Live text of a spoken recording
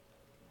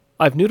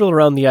I've noodled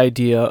around the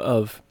idea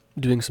of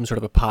doing some sort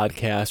of a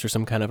podcast or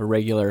some kind of a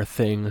regular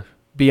thing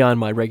beyond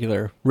my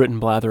regular written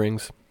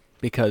blatherings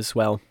because,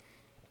 well,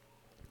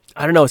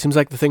 I don't know, it seems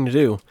like the thing to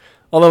do.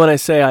 Although when I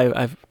say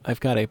I've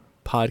got a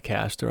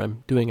podcast or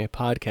I'm doing a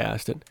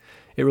podcast,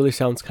 it really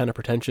sounds kind of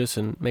pretentious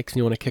and makes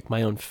me want to kick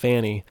my own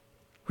fanny.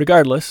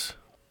 Regardless,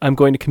 I'm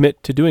going to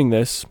commit to doing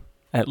this,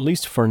 at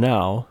least for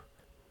now.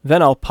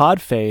 Then I'll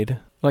pod fade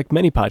like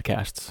many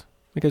podcasts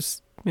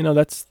because,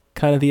 that's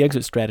kind of the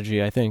exit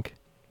strategy, I think.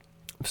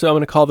 So I'm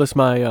going to call this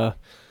my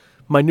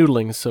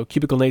noodlings, so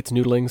Cubicle Nate's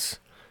noodlings.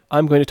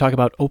 I'm going to talk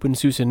about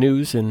openSUSE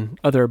news and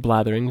other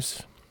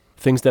blatherings,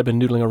 things that have been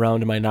noodling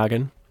around in my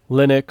noggin.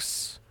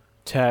 Linux,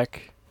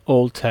 tech,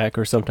 old tech,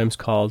 or sometimes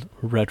called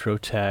retro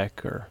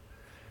tech or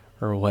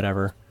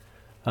whatever.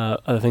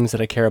 Other things that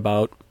I care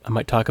about. I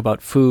might talk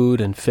about food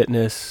and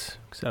fitness,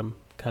 because I'm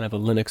kind of a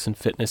Linux and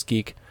fitness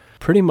geek.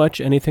 Pretty much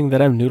anything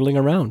that I'm noodling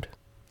around.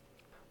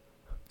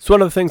 So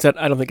one of the things that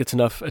I don't think gets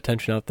enough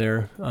attention out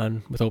there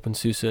with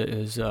openSUSE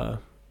is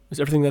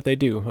everything that they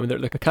do. I mean,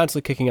 they're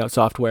constantly kicking out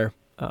software.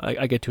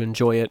 I get to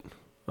enjoy it.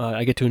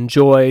 I get to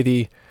enjoy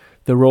the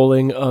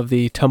rolling of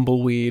the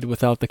tumbleweed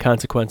without the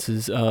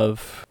consequences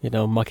of,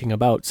 mucking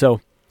about. So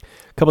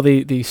a couple of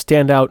the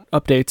standout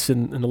updates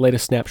in the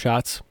latest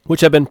snapshots, which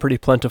have been pretty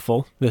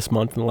plentiful this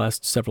month in the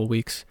last several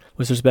weeks,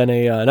 was there's been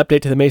an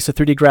update to the Mesa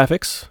 3D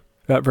graphics,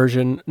 got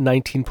version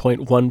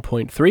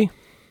 19.1.3,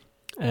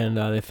 and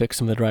they fixed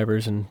some of the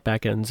drivers and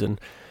backends,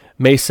 and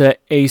Mesa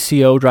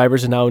ACO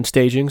drivers are now in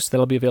staging, so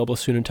that'll be available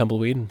soon in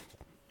Tumbleweed. And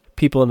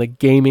people on the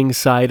gaming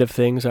side of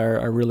things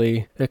are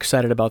really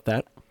excited about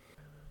that.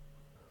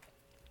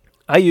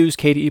 I use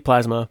KDE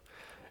Plasma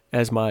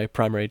as my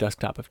primary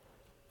desktop,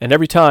 and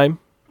every time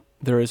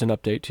there is an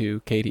update to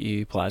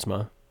KDE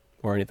Plasma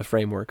or any of the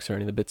frameworks or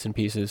any of the bits and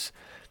pieces,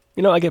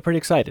 I get pretty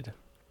excited.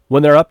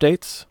 When there are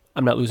updates,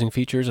 I'm not losing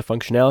features or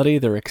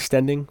functionality. They're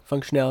extending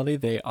functionality.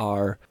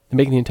 They're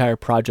making the entire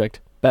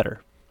project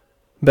better.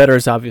 Better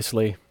is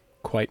obviously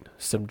quite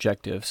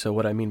subjective. So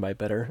what I mean by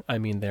better, I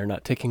mean they're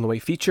not taking away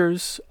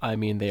features. I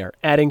mean they are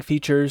adding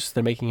features.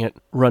 They're making it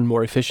run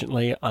more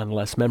efficiently on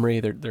less memory.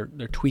 They're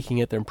tweaking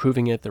it. They're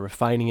improving it. They're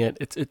refining it.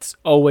 It's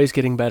always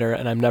getting better.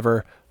 And I'm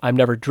never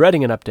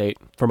dreading an update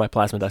for my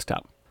Plasma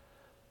desktop.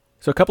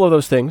 So a couple of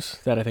those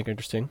things that I think are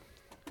interesting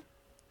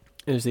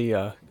is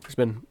there's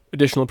been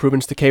additional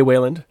improvements to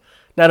K-Wayland.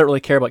 Now, I don't really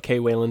care about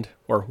K-Wayland,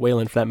 or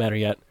Wayland for that matter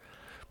yet,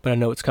 but I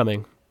know it's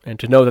coming. And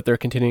to know that they're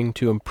continuing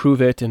to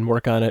improve it and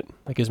work on it,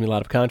 that gives me a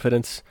lot of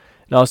confidence.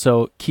 And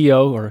also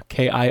KIO, or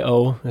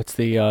KIO, that's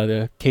the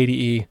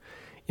KDE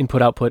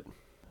input-output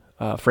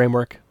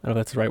framework. I don't know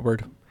if that's the right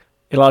word.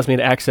 It allows me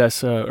to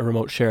access a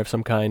remote share of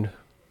some kind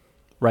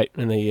right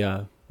in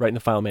the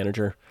file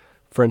manager.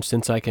 For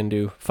instance, I can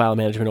do file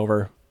management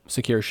over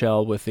Secure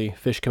Shell with the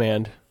fish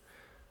command,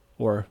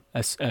 or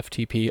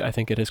SFTP, I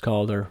think it is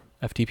called, or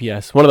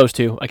FTPS. One of those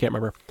two. I can't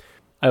remember.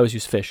 I always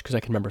use fish because I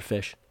can remember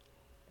fish.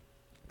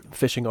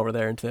 Fishing over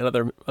there into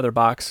the other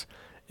box,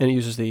 and it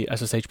uses the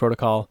SSH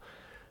protocol.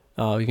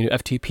 You can do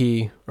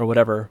FTP or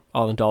whatever,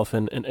 all in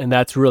Dolphin, and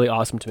that's really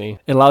awesome to me.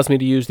 It allows me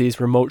to use these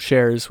remote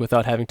shares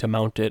without having to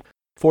mount it.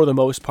 For the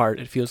most part,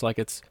 it feels like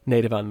it's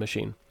native on the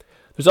machine.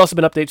 There's also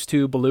been updates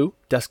to Baloo,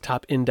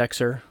 desktop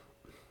indexer.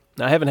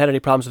 Now, I haven't had any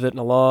problems with it in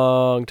a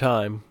long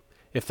time.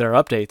 If there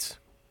are updates,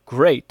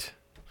 great.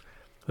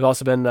 There's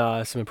also been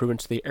some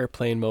improvements to the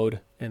airplane mode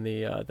in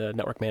the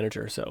network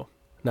manager. So,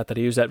 not that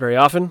I use that very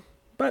often,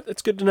 but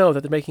it's good to know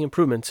that they're making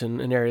improvements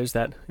in areas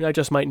that I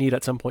just might need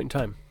at some point in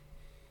time.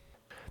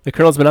 The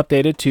kernel's been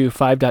updated to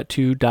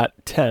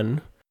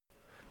 5.2.10.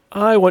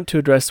 I want to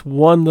address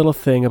one little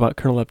thing about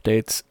kernel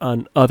updates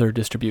on other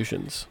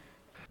distributions.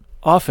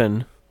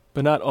 Often,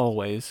 but not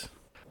always,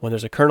 when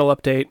there's a kernel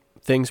update,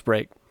 things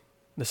break.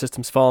 The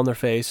systems fall on their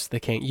face, they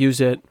can't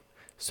use it,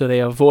 so they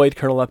avoid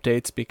kernel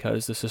updates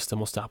because the system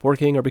will stop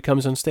working or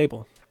becomes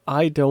unstable.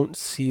 I don't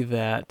see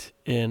that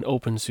in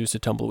openSUSE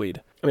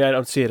Tumbleweed. I mean, I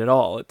don't see it at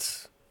all.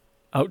 It's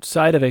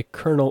outside of a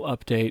kernel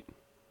update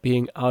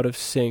being out of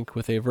sync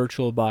with a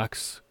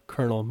VirtualBox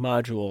kernel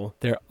module,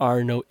 there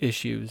are no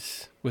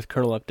issues with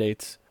kernel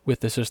updates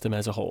with the system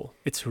as a whole.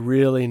 It's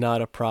really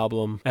not a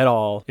problem at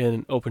all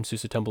in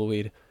openSUSE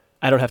Tumbleweed.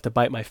 I don't have to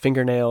bite my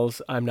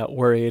fingernails. I'm not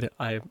worried.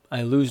 I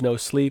lose no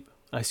sleep.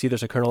 I see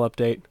there's a kernel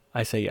update.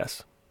 I say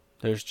yes.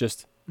 There's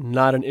just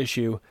not an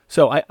issue.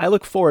 So I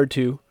look forward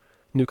to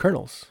new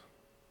kernels.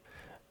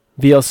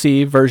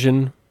 VLC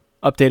version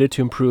updated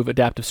to improve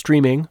adaptive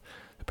streaming.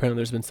 Apparently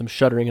there's been some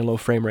shuddering and low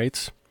frame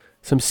rates.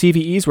 Some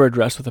CVEs were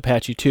addressed with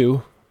Apache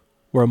 2,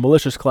 where a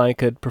malicious client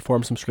could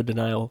perform some sort of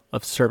denial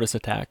of service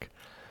attack.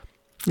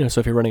 So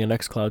if you're running a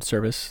Nextcloud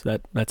service,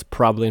 that's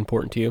probably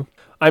important to you.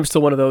 I'm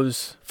still one of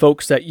those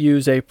folks that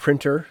use a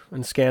printer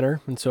and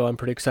scanner, and so I'm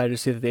pretty excited to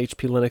see that the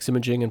HP Linux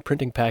imaging and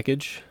printing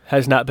package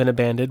has not been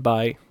abandoned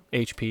by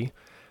HP.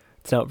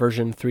 It's now at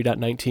version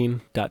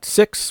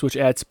 3.19.6, which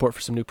adds support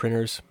for some new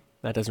printers.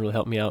 That doesn't really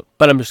help me out,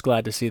 but I'm just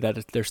glad to see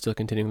that they're still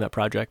continuing that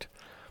project.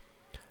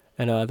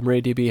 And the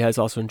MariaDB has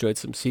also enjoyed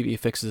some CVE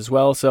fixes as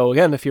well. So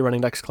again, if you're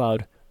running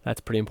Nextcloud, that's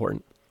pretty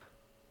important.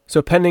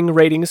 So pending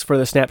ratings for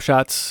the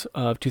snapshots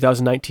of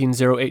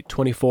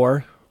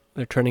 2019-08-24,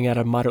 they're trending at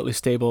a moderately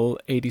stable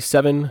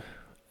 87.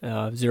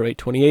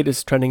 08-28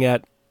 is trending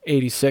at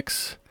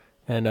 86,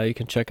 and you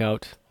can check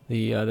out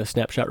the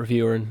snapshot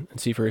reviewer and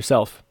see for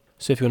yourself.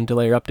 So if you want to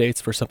delay your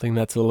updates for something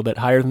that's a little bit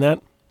higher than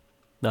that,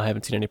 no, I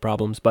haven't seen any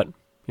problems, but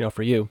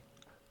for you,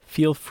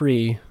 feel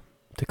free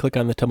to click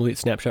on the Tumbleweed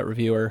snapshot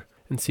reviewer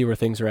and see where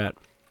things are at.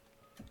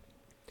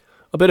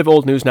 A bit of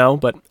old news now,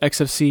 but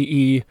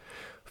XFCE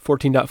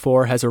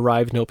 14.4 has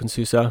arrived in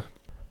openSUSE.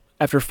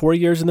 After 4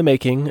 years in the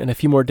making and a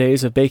few more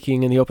days of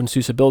baking in the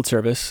openSUSE build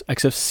service,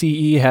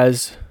 XFCE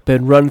has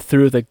been run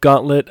through the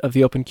gauntlet of the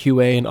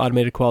OpenQA and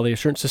automated quality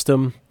assurance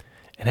system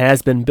and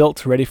has been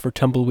built ready for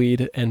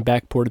Tumbleweed and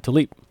backported to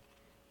Leap.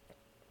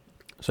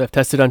 So I've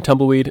tested on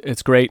Tumbleweed.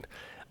 It's great.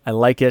 I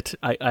like it.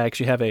 I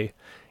actually have a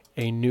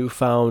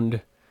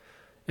newfound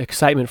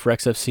excitement for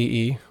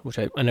XFCE, which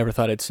I never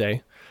thought I'd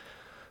say.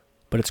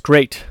 But it's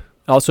great.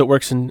 Also, it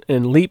works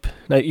in Leap.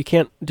 Now, you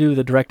can't do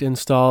the direct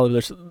install.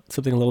 There's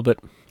something a little bit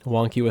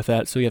wonky with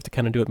that, so you have to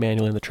kind of do it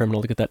manually in the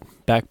terminal to get that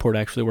backport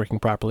actually working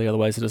properly.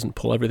 Otherwise, it doesn't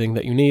pull everything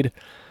that you need.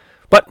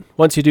 But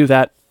once you do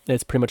that,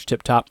 it's pretty much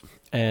tip-top,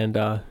 and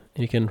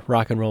you can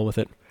rock and roll with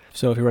it.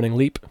 So if you're running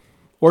Leap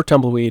or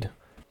Tumbleweed,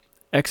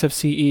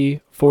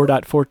 XFCE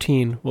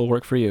 4.14 will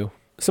work for you.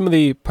 Some of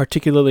the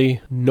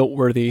particularly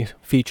noteworthy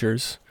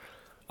features,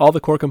 all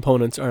the core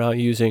components are now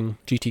using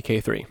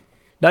GTK3.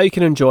 Now you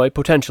can enjoy,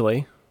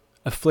 potentially,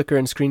 a flicker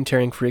and screen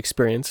tearing free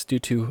experience due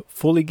to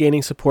fully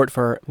gaining support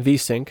for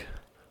VSync.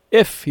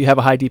 If you have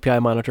a high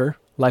DPI monitor,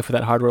 life with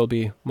that hardware will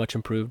be much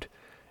improved.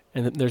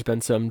 And there's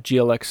been some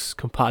GLX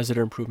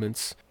compositor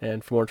improvements.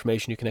 And for more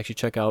information, you can actually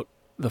check out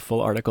the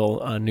full article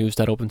on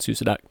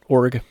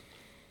news.opensuse.org.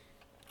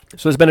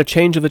 So there's been a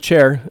change of the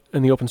chair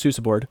in the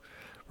openSUSE board.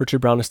 Richard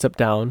Brown has stepped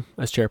down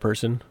as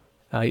chairperson.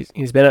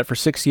 He's been at it for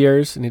 6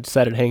 years, and he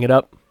decided to hang it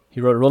up.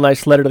 He wrote a real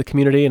nice letter to the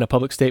community and a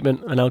public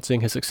statement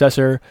announcing his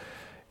successor,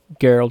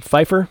 Gerald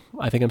Pfeiffer.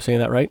 I think I'm saying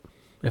that right.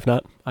 If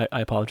not,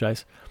 I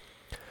apologize.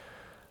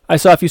 I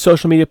saw a few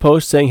social media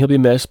posts saying he'll be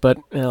missed, but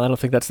I don't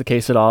think that's the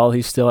case at all.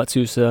 He's still at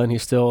SUSE, and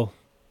he's still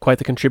quite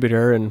the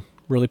contributor and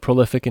really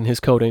prolific in his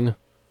coding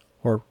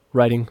or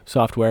writing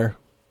software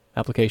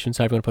applications,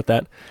 however you want to put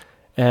that.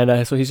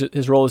 And so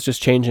his role is just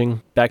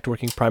changing back to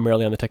working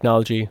primarily on the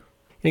technology.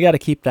 You got to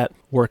keep that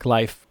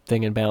work-life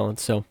thing in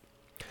balance. So,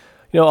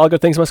 all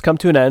good things must come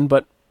to an end,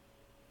 but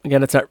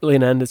again, it's not really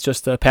an end. It's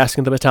just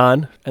passing the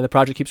baton, and the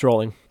project keeps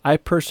rolling. I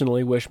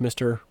personally wish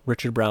Mr.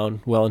 Richard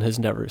Brown well in his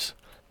endeavors.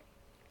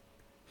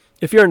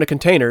 If you're into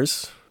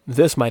containers,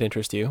 this might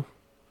interest you.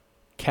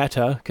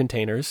 Kata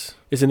Containers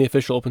is in the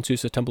official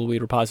openSUSE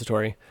Tumbleweed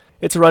repository.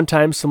 It's a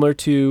runtime similar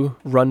to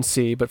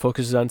runC, but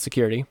focuses on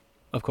security,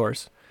 of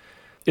course.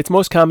 It's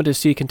most common to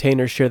see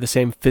containers share the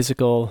same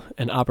physical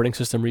and operating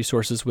system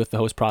resources with the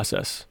host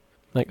process.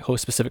 Like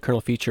host-specific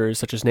kernel features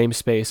such as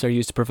namespace are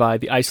used to provide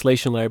the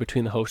isolation layer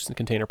between the host and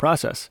container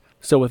process.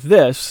 So with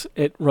this,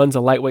 it runs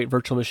a lightweight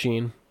virtual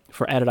machine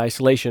for added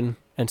isolation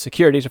and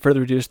security to further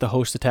reduce the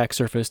host attack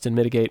surface and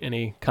mitigate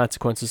any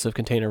consequences of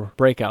container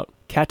breakout.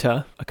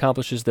 Kata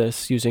accomplishes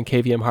this using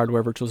KVM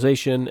hardware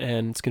virtualization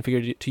and it's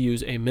configured to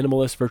use a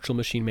minimalist virtual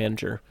machine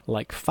manager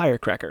like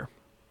Firecracker.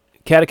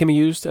 Kata can be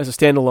used as a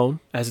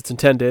standalone, as it's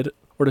intended,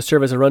 or to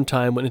serve as a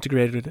runtime when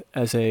integrated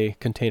as a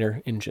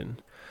container engine.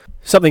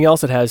 Something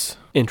else that has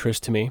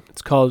interest to me,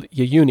 it's called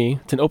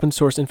Yayuni. It's an open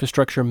source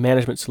infrastructure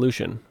management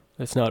solution.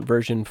 It's now at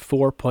version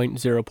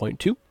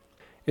 4.0.2.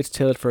 It's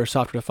tailored for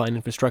software-defined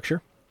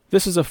infrastructure.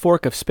 This is a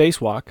fork of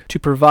Spacewalk to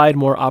provide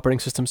more operating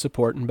system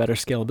support and better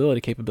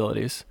scalability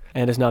capabilities,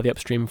 and is now the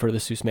upstream for the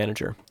SUSE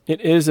manager.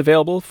 It is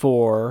available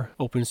for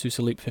openSUSE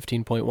Leap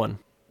 15.1.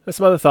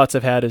 Some other thoughts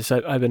I've had is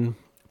I've been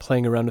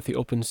playing around with the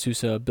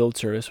openSUSE build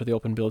service or the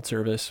open build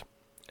service,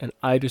 and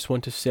I just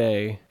want to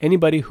say,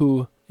 anybody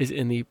who is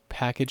in the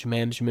package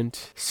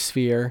management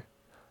sphere,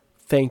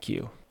 thank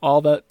you. All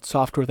that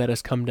software that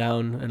has come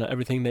down and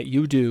everything that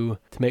you do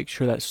to make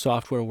sure that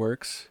software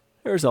works,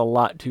 there's a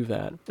lot to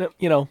that.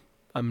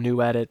 I'm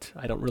new at it.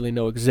 I don't really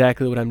know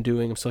exactly what I'm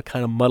doing. I'm still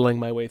kind of muddling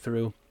my way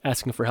through,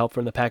 asking for help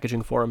from the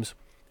packaging forums.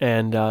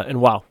 And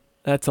wow,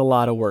 that's a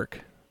lot of work.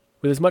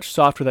 With as much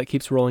software that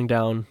keeps rolling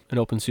down in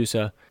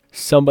openSUSE,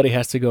 somebody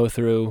has to go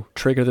through,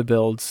 trigger the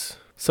builds.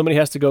 Somebody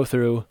has to go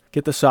through,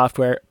 get the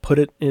software, put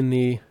it in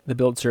the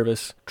build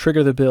service,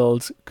 trigger the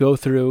builds, go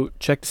through,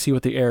 check to see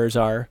what the errors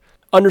are,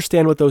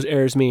 understand what those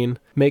errors mean,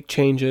 make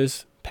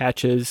changes,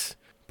 patches,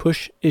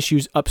 push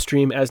issues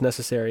upstream as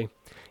necessary.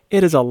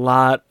 It is a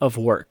lot of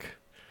work.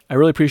 I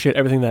really appreciate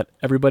everything that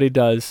everybody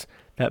does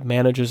that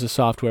manages the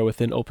software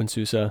within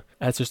openSUSE.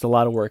 That's just a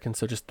lot of work, and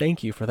so just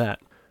thank you for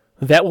that.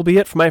 That will be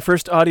it for my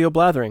first audio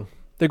blathering.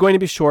 They're going to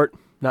be short,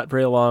 not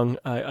very long.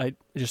 I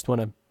just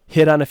want to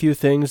hit on a few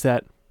things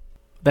that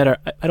are,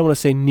 I don't want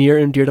to say near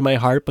and dear to my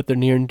heart, but they're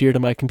near and dear to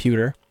my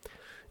computer.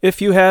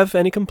 If you have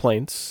any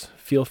complaints,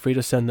 feel free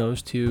to send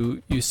those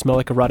to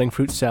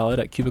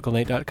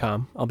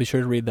yousmelllikearottingfruitsalad@cubiclenate.com. I'll be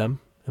sure to read them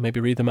and maybe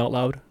read them out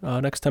loud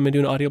next time I do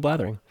an audio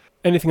blathering.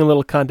 Anything a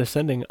little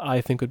condescending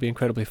I think would be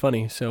incredibly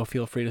funny, so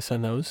feel free to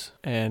send those.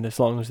 And as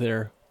long as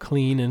they're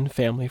clean and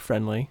family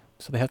friendly,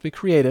 so they have to be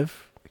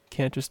creative, it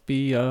can't just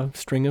be a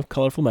string of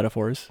colorful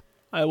metaphors,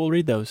 I will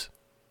read those.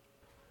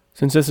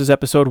 Since this is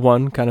episode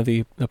 1, kind of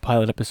the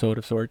pilot episode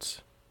of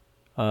sorts,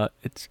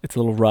 it's a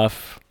little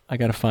rough. I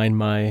gotta find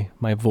my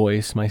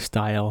voice, my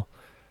style.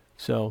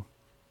 So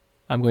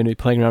I'm going to be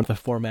playing around with the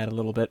format a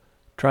little bit,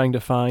 trying to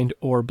find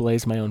or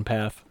blaze my own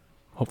path,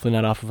 hopefully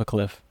not off of a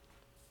cliff.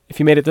 If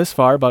you made it this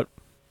far, about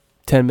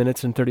 10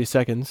 minutes and 30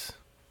 seconds,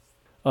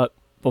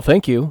 well,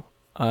 thank you.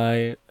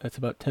 That's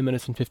about 10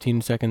 minutes and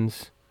 15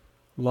 seconds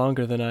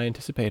longer than I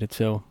anticipated,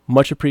 so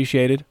much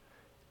appreciated.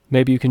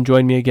 Maybe you can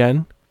join me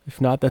again.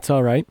 If not, that's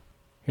all right.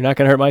 You're not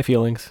going to hurt my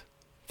feelings.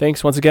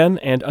 Thanks once again,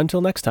 and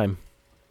until next time.